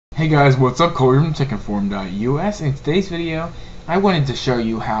Hey guys, what's up? Corey from TechInform.us. In today's video, I wanted to show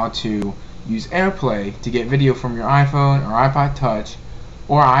you how to use AirPlay to get video from your iPhone or iPod Touch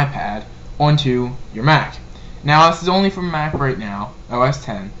or iPad onto your Mac. Now, this is only for Mac right now, OS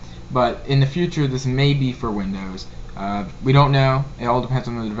X, but in the future this may be for Windows. We don't know. It all depends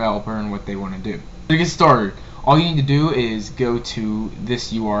on the developer and what they want to do. To get started, all you need to do is go to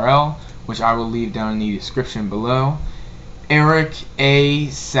this URL, which I will leave down in the description below.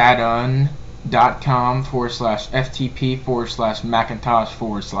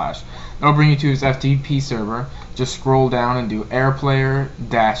 ericasadon.com/ftp/macintosh/. That'll bring you to his FTP server. Just scroll down and do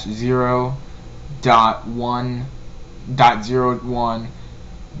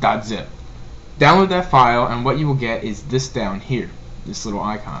airplayer-0.01.zip. Download that file, and what you will get is this down here, this little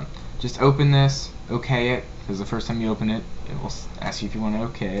icon. Just open this, okay it, because the first time you open it, it will ask you if you want to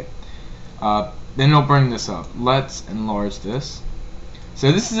okay it. Then it'll bring this up. Let's enlarge this. So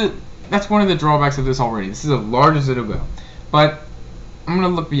that's one of the drawbacks of this already. This is as large as it'll go. But I'm gonna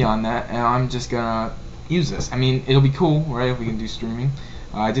look beyond that, and I'm just gonna use this. I mean, it'll be cool, right? If we can do streaming.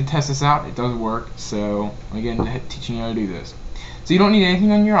 I did test this out. It does work. So I'm getting to teaching you how to do this. So you don't need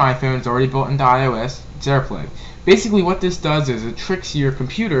anything on your iPhone. It's already built into iOS. It's AirPlay. Basically, what this does is it tricks your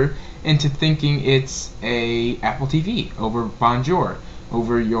computer into thinking it's a Apple TV over Bonjour,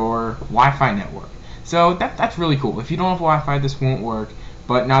 over your Wi-Fi network. So that's really cool. If you don't have Wi-Fi, this won't work,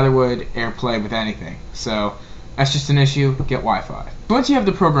 but neither would AirPlay with anything. So that's just an issue. Get Wi-Fi. Once you have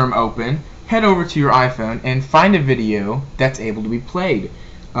the program open, head over to your iPhone and find a video that's able to be played.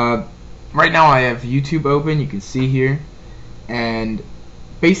 Right now I have YouTube open, you can see here, and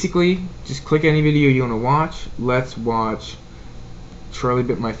basically just click any video you want to watch. Let's watch Charlie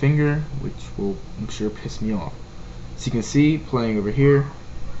Bit My Finger, which will, I'm sure, piss me off. So you can see playing over here.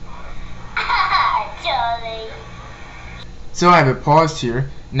 Charlie. So I have it paused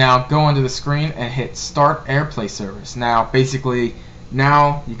here. Now go onto the screen and hit Start AirPlay Service. Now basically,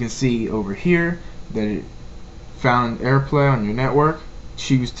 now you can see over here that it found AirPlay on your network.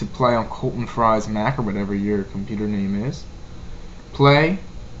 Choose to play on Colton Fry's Mac or whatever your computer name is. Play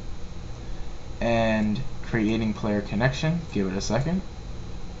and creating player connection. Give it a second.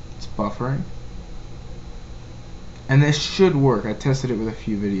 It's buffering. And this should work. I tested it with a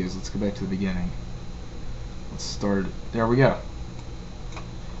few videos. Let's go back to the beginning. Let's start. There we go.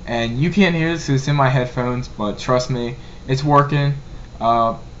 And you can't hear this because it's in my headphones, but trust me, it's working.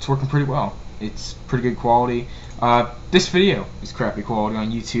 It's working pretty well. It's pretty good quality. This video is crappy quality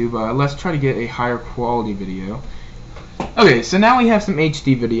on YouTube. Let's try to get a higher quality video. Okay, so now we have some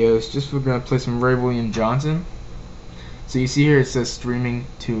HD videos. We're going to play some Ray William Johnson. So you see here it says streaming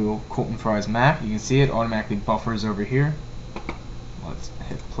to Colton Fry's Mac. You can see it automatically buffers over here. Let's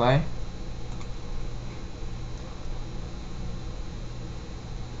hit play.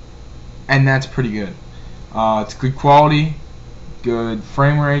 And that's pretty good. It's good quality, good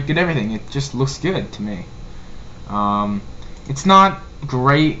frame rate, good everything. It just looks good to me. It's not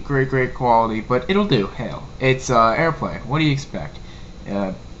great quality, but it'll do. Hell, it's AirPlay. What do you expect?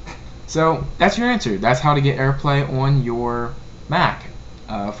 So that's your answer. That's how to get AirPlay on your Mac,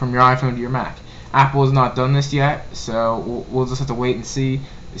 from your iPhone to your Mac. Apple has not done this yet, so we'll just have to wait and see.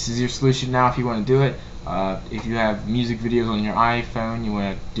 This is your solution now if you want to do it. If you have music videos on your iPhone you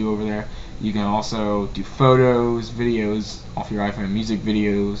want to do over there, you can also do photos, videos off your iPhone, music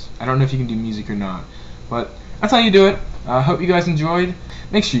videos. I don't know if you can do music or not, but that's how you do it. Hope you guys enjoyed.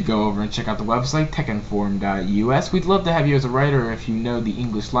 Make sure you go over and check out the website, TechInform.us. We'd love to have you as a writer if you know the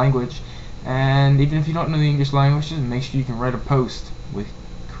English language. And even if you don't know the English language, just make sure you can write a post with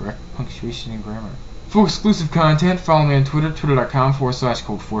correct punctuation and grammar. For exclusive content, follow me on Twitter,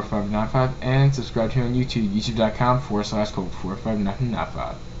 twitter.com/code4595, and subscribe here on YouTube,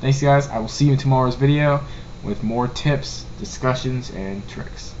 youtube.com/code4595. Thanks guys, I will see you in tomorrow's video with more tips, discussions, and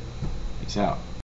tricks. Peace out.